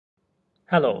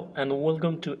Hello and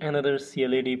welcome to another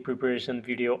CLD preparation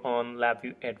video on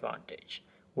LabVIEW Advantage.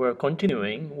 We're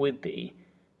continuing with the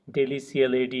daily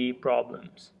CLD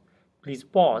problems. Please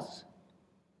pause,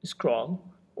 scroll,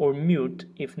 or mute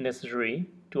if necessary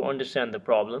to understand the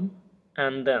problem,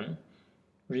 and then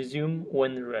resume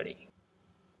when ready.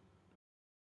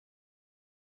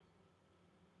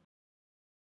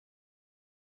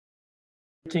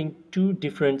 Two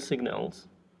different signals.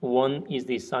 One is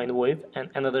the sine wave and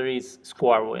another is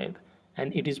square wave,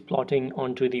 and it is plotting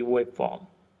onto the waveform.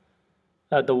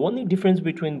 The only difference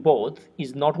between both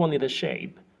is not only the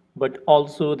shape but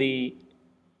also the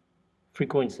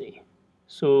frequency.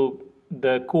 So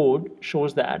the code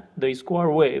shows that the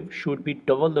square wave should be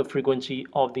double the frequency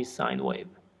of the sine wave.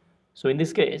 So in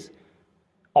this case,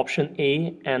 option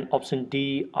A and option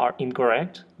D are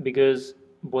incorrect because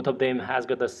both of them has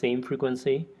got the same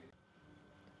frequency.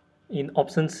 In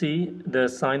option C, the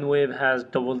sine wave has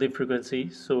double the frequency,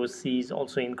 so C is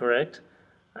also incorrect.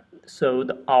 So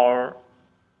our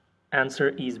answer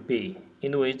is B,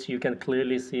 in which you can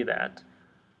clearly see that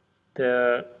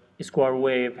the square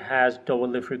wave has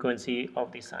double the frequency of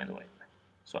the sine wave.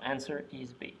 So answer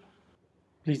is B.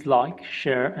 Please like,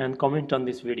 share and comment on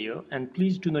this video, and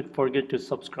please do not forget to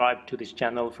subscribe to this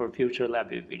channel for future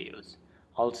LabVIEW videos.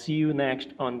 I'll see you next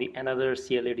on the another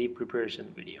CLD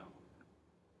preparation video.